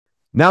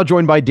Now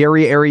joined by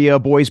Derry area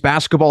boys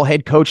basketball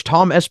head coach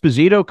Tom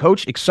Esposito.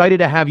 Coach, excited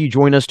to have you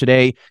join us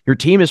today. Your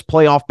team is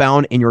playoff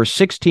bound in your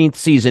 16th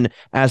season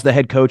as the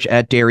head coach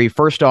at Derry.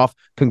 First off,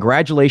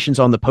 congratulations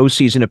on the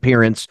postseason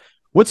appearance.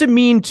 What's it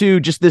mean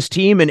to just this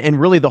team and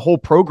really the whole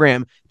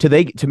program to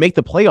make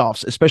the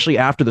playoffs, especially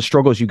after the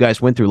struggles you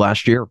guys went through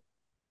last year?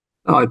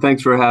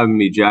 Thanks for having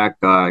me, Jack.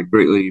 I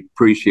greatly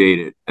appreciate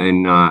it,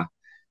 and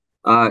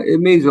it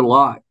means a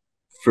lot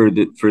for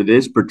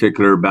this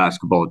particular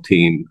basketball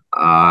team.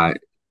 I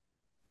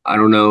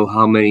don't know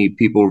how many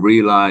people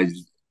realize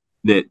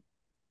that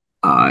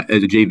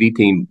as a JV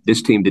team,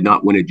 this team did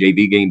not win a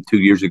JV game 2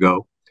 years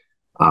ago.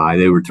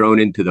 They were thrown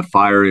into the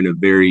fire in a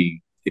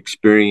very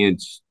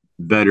experienced,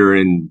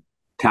 veteran,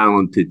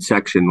 talented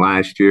section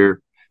last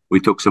year.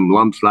 We took some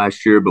lumps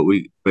last year, but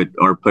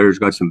our players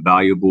got some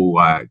valuable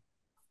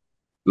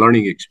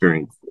learning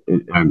experience.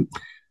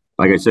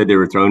 Like I said, they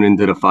were thrown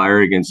into the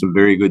fire against some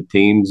very good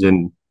teams,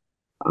 and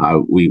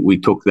we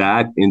took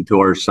that into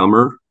our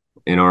summer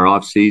and our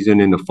off season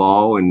in the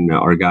fall, and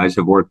our guys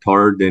have worked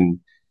hard and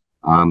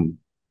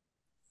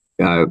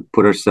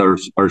put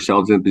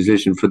ourselves in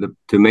position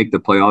to make the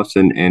playoffs,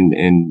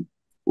 and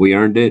we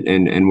earned it,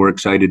 and we're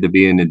excited to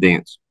be in the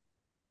dance.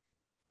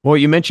 Well,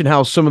 you mentioned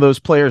how some of those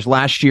players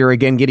last year,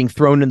 again, getting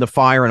thrown in the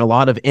fire and a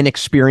lot of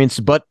inexperience,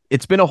 but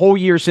it's been a whole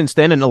year since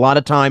then and a lot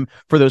of time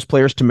for those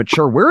players to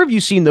mature. Where have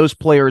you seen those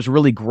players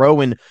really grow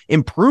and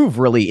improve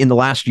really in the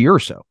last year or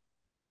so?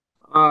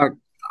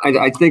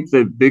 I think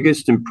the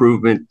biggest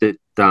improvement that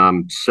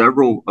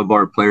several of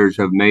our players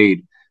have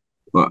made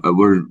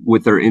were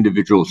with their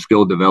individual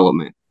skill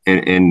development.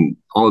 And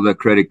all the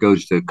credit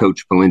goes to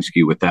Coach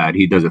Polinsky with that.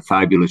 He does a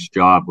fabulous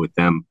job with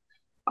them.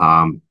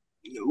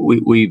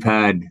 We've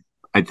had,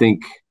 I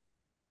think,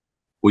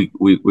 we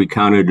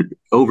counted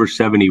over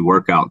 70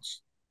 workouts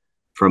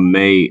from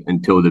May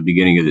until the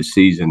beginning of the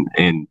season.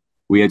 And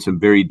we had some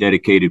very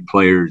dedicated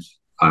players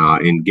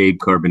in Gabe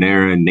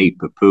Carbonera, Nate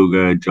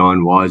Papuga,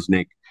 John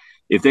Wozniak.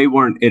 If they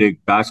weren't at a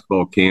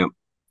basketball camp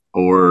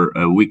or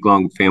a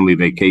week-long family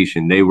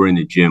vacation, they were in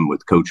the gym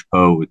with Coach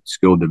Poe with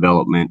skill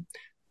development.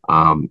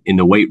 In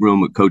the weight room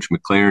with Coach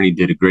McLaren, he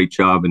did a great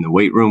job in the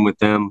weight room with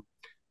them.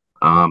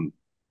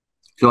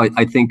 So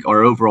I think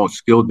our overall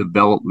skill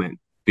development,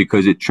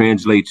 because it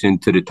translates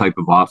into the type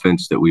of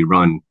offense that we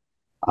run,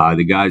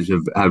 the guys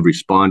have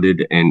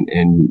responded,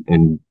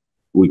 and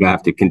we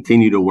have to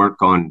continue to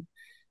work on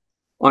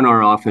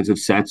our offensive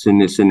sets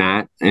and this and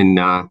that.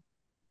 And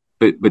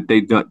but they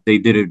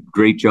did a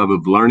great job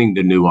of learning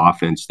the new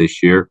offense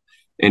this year,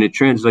 and it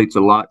translates a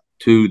lot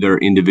to their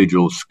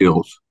individual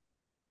skills.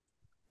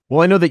 Well,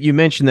 I know that you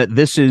mentioned that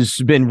this has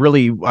been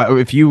really,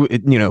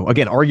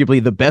 again,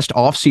 arguably the best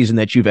offseason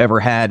that you've ever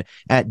had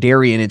at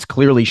Derry, and it's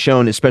clearly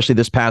shown, especially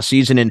this past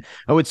season. And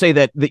I would say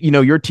that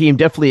your team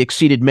definitely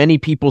exceeded many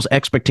people's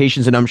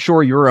expectations, and I'm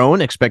sure your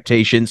own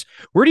expectations.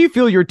 Where do you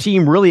feel your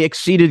team really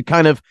exceeded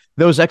kind of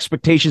those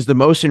expectations the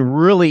most and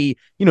really,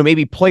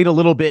 maybe played a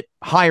little bit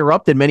higher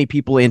up than many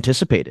people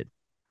anticipated?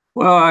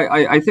 Well,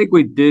 I think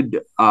we did.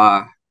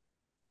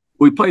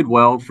 We played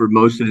well for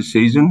most of the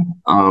season.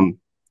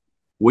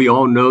 We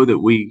all know that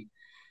we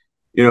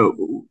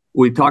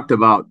talked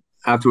about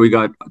after we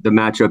got the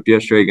matchup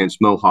yesterday against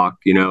Mohawk,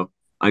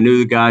 I knew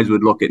the guys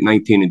would look at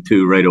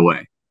 19-2 right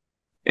away.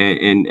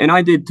 And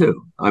I did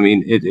too. I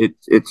mean,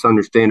 it's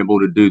understandable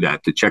to do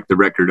that, to check the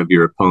record of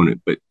your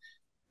opponent. But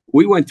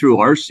we went through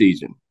our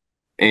season,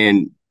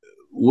 and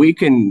we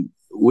can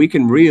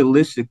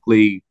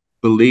realistically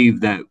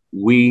believe that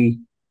we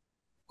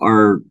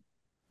are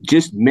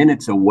just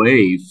minutes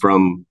away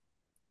from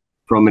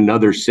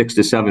another 6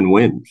 to 7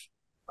 wins.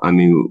 I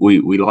mean,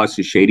 we lost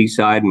to Shady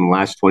Side in the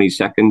last 20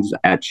 seconds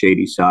at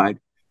Shady Side.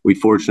 We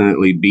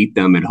fortunately beat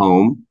them at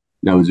home.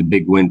 That was a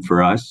big win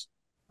for us.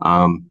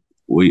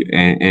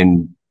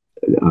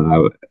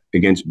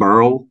 Against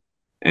Burrell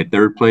at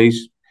third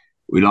place,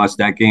 we lost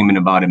that game in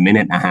about a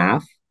minute and a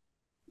half.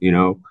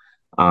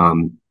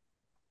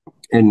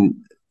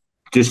 And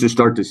just to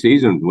start the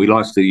season, we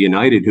lost to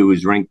United, who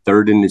was ranked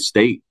third in the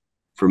state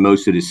for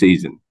most of the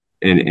season,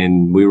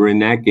 and we were in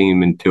that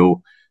game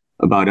until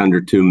about under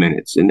 2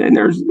 minutes. And then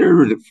there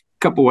were a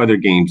couple other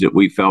games that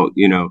we felt,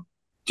 if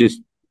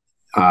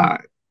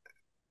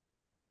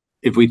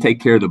we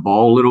take care of the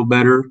ball a little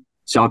better.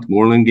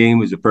 Southmoreland game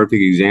was a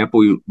perfect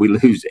example. We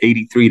lose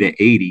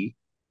 83-80,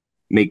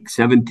 make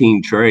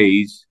 17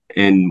 trays,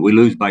 and we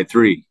lose by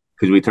 3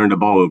 because we turned the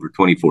ball over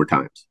 24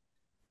 times.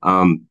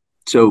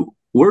 So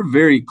we're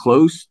very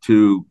close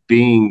to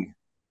being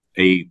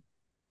a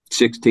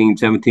 16,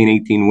 17,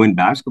 18 win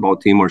basketball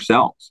team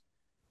ourselves.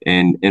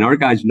 And our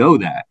guys know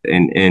that,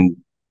 and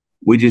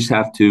we just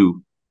have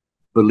to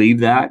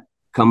believe that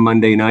come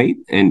Monday night,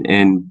 and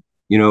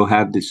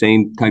have the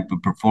same type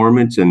of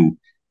performance and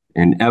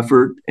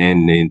effort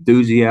and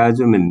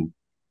enthusiasm and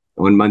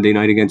on Monday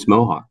night against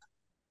Mohawk.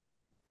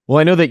 Well,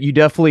 I know that you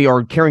definitely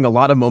are carrying a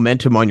lot of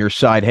momentum on your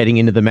side heading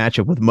into the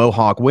matchup with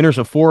Mohawk. Winners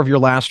of 4 of your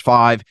last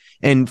 5.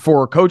 And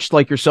for a coach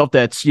like yourself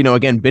that's,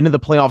 again, been to the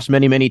playoffs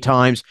many, many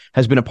times,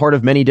 has been a part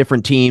of many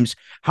different teams,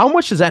 how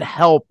much does that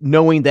help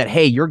knowing that,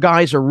 hey, your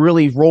guys are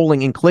really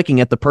rolling and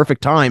clicking at the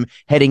perfect time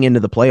heading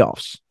into the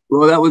playoffs?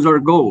 Well, that was our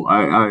goal.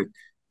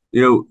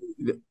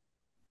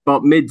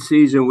 About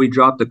mid-season, we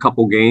dropped a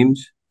couple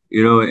games,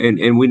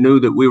 and we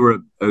knew that we were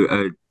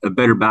a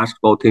better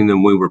basketball team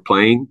than we were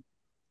playing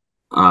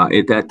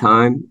at that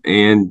time.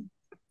 And,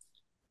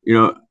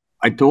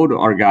 I told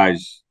our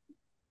guys,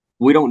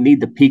 we don't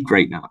need to peak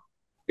right now.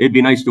 It'd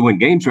be nice to win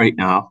games right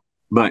now,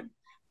 but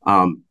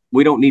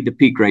we don't need to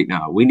peak right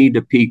now. We need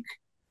to peak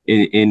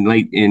in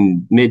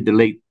mid to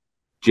late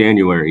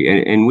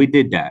January, and we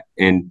did that.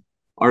 And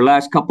our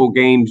last couple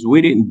games,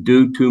 we didn't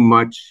do too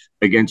much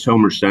against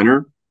Homer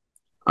Center,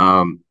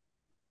 and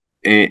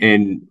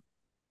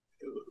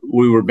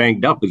we were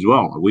banged up as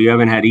well. We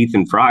haven't had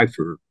Ethan Fry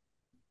for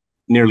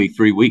nearly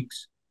 3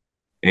 weeks,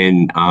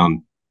 and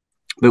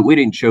but we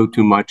didn't show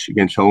too much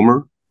against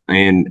Homer.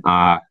 And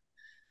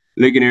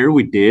Ligonier,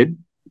 we did.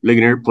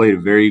 Ligonier played a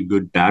very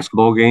good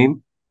basketball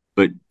game,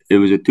 but it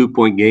was a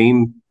 2-point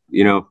game.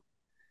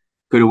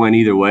 Could have went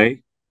either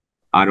way.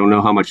 I don't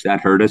know how much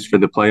that hurt us for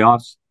the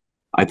playoffs.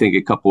 I think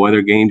a couple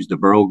other games, the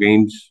Borough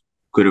games,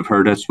 could have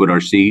hurt us with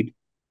our seed.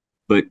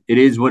 But it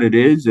is what it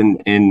is,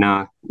 and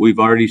we've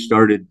already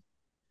started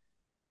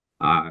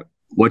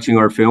watching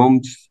our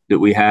films that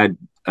we had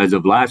as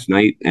of last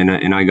night,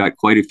 and I got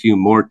quite a few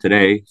more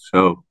today.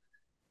 So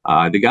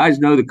the guys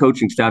know the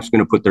coaching staff's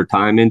going to put their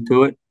time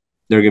into it.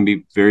 They're going to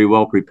be very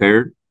well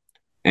prepared,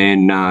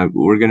 and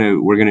we're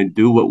gonna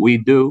do what we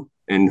do,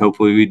 and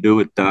hopefully we do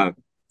it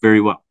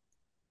very well.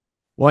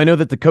 Well, I know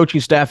that the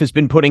coaching staff has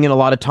been putting in a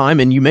lot of time,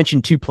 and you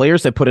mentioned 2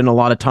 players that put in a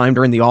lot of time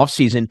during the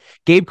offseason,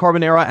 Gabe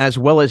Carbonera as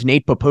well as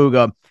Nate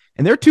Papuga.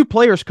 And they're 2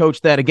 players,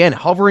 Coach, that, again,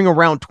 hovering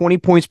around 20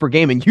 points per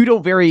game, and you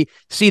don't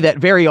see that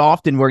very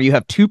often where you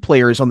have 2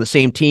 players on the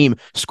same team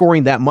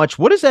scoring that much.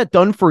 What has that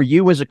done for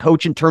you as a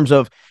coach in terms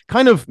of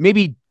kind of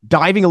maybe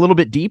diving a little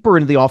bit deeper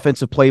into the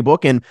offensive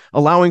playbook and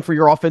allowing for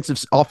your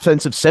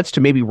offensive sets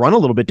to maybe run a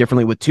little bit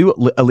differently with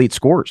 2 elite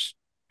scorers?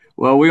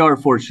 Well, we are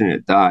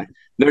fortunate.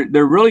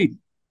 They're really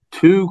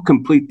 2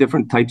 complete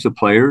different types of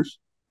players.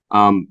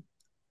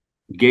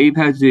 Gabe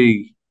has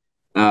the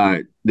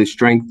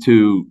strength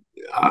to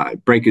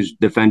break his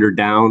defender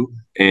down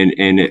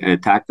and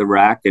attack the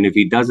rack. And if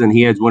he doesn't,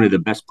 he has one of the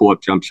best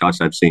pull-up jump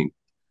shots I've seen.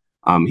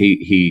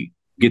 He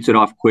gets it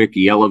off quick.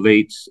 He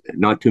elevates.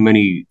 Not too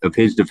many of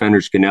his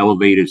defenders can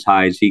elevate as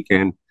high as he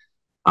can,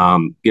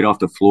 get off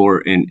the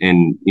floor and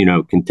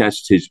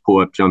contest his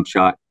pull-up jump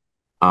shot.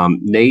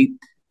 Nate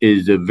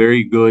is a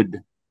very good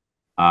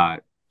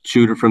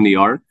shooter from the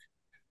arc.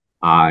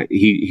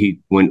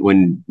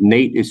 When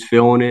Nate is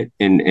feeling it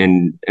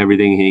and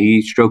everything,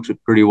 he strokes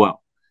it pretty well.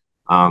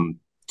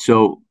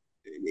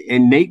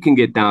 And Nate can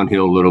get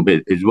downhill a little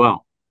bit as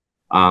well.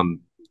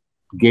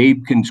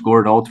 Gabe can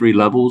score at all 3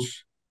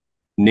 levels.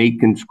 Nate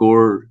can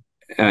score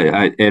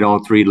at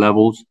all 3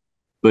 levels,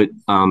 but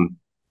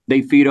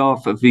they feed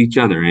off of each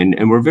other.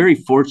 And we're very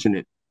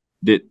fortunate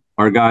that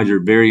our guys are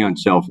very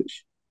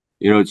unselfish.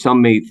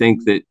 Some may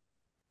think that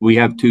we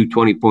have 2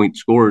 20-point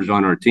scorers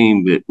on our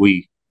team, that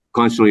we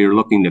constantly are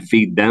looking to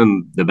feed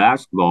them the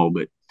basketball,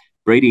 but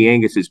Brady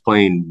Angus is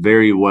playing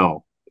very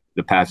well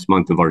the past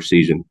month of our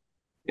season.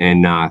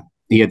 And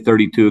he had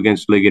 32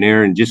 against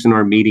Ligonier. And just in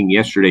our meeting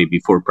yesterday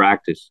before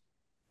practice,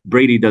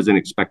 Brady doesn't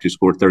expect to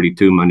score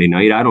 32 Monday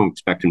night. I don't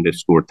expect him to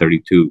score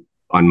 32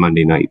 on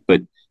Monday night,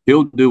 but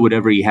he'll do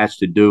whatever he has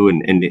to do.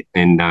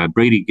 And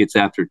Brady gets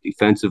after it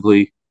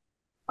defensively.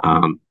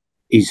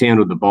 He's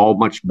handled the ball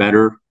much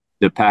better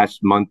the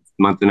past month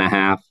and a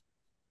half.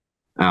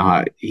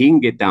 He can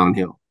get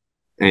downhill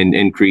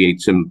and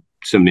create some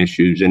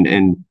issues.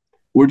 And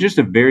we're just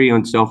a very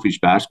unselfish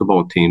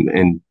basketball team.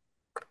 And,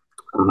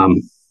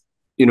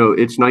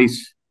 it's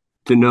nice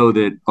to know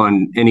that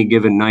on any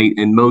given night,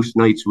 and most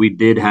nights we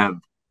did have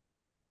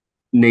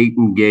Nate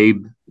and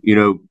Gabe,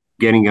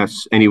 getting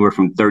us anywhere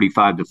from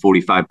 35 to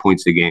 45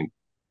 points a game.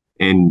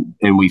 And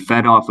we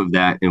fed off of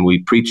that, and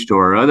we preached to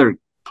our other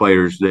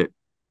players that,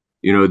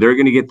 they're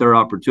going to get their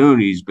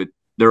opportunities, but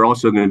they're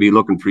also going to be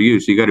looking for you.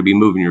 So you got to be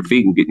moving your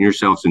feet and getting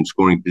yourselves in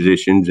scoring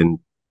positions. And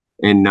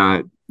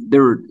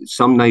there were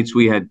some nights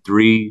we had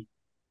 3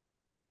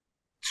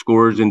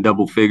 scorers in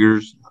double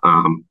figures,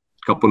 a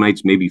couple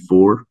nights maybe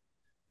 4.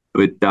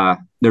 But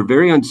they're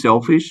very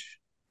unselfish.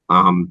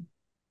 And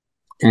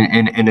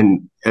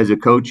as a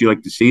coach, you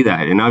like to see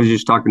that. And I was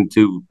just talking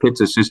to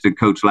Pitt's assistant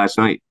coach last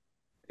night,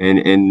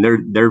 and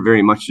they're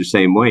very much the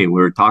same way.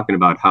 We were talking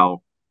about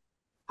how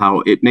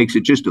it makes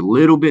it just a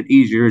little bit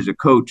easier as a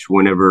coach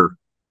whenever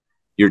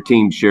your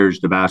team shares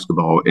the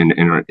basketball and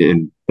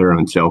they're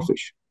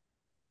unselfish.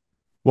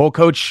 Well,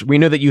 Coach, we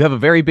know that you have a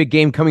very big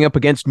game coming up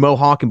against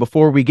Mohawk, and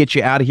before we get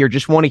you out of here,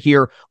 just want to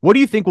hear, what do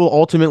you think will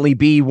ultimately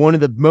be one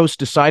of the most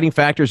deciding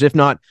factors, if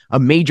not a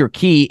major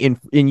key,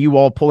 in you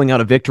all pulling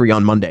out a victory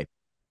on Monday?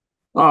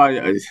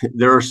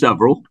 There are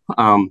several.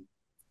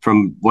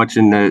 from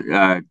watching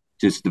the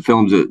just the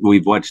films that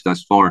we've watched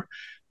thus far.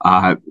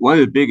 One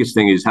of the biggest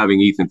things is having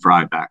Ethan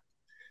Fry back.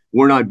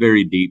 We're not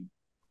very deep.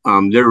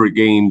 There were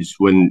games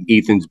when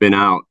Ethan's been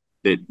out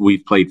that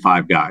we've played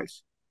 5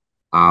 guys.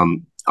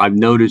 I've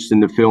noticed in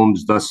the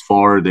films thus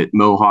far that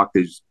Mohawk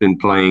has been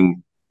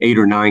playing 8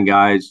 or 9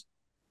 guys,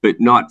 but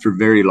not for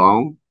very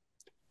long.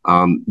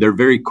 They're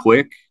very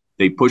quick.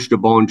 They push the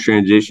ball in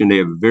transition. They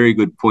have a very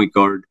good point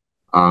guard.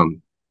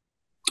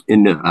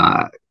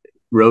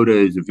 Rhoda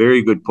is a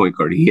very good point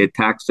guard. He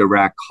attacks the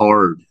rack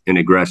hard and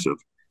aggressive.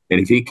 And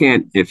if he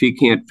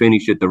can't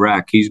finish at the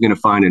rack, he's going to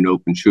find an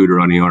open shooter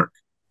on the arc.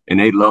 And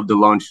they love to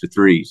launch the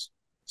threes.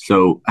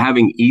 So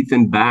having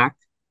Ethan back,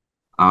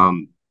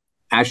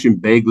 Ashton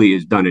Bagley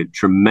has done a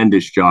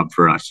tremendous job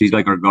for us. He's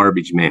like our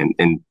garbage man.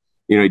 And,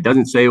 he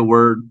doesn't say a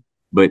word,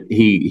 but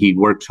he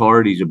works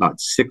hard. He's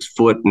about 6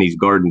 foot and he's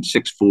guarding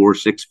 6'4",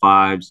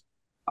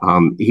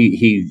 6'5".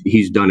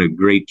 He's done a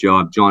great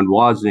job. John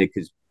Wozniak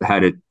has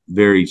had a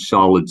very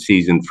solid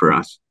season for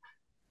us.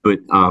 But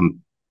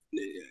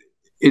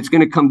it's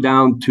going to come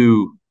down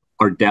to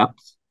our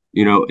depth,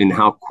 and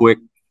how quick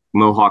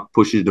Mohawk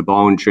pushes the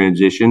ball in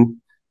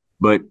transition.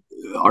 But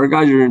our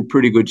guys are in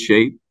pretty good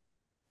shape.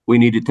 We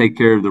need to take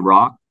care of the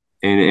rock,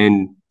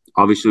 and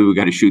obviously we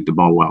got to shoot the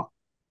ball well.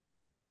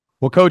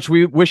 Well, Coach,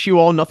 we wish you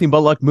all nothing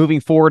but luck moving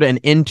forward and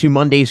into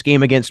Monday's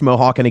game against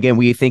Mohawk. And again,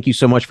 we thank you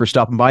so much for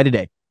stopping by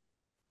today.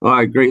 Well,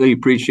 I greatly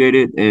appreciate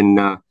it, and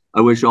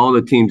I wish all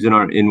the teams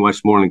in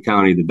Westmoreland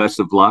County the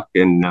best of luck.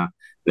 And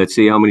let's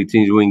see how many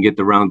teams we can get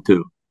to round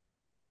 2.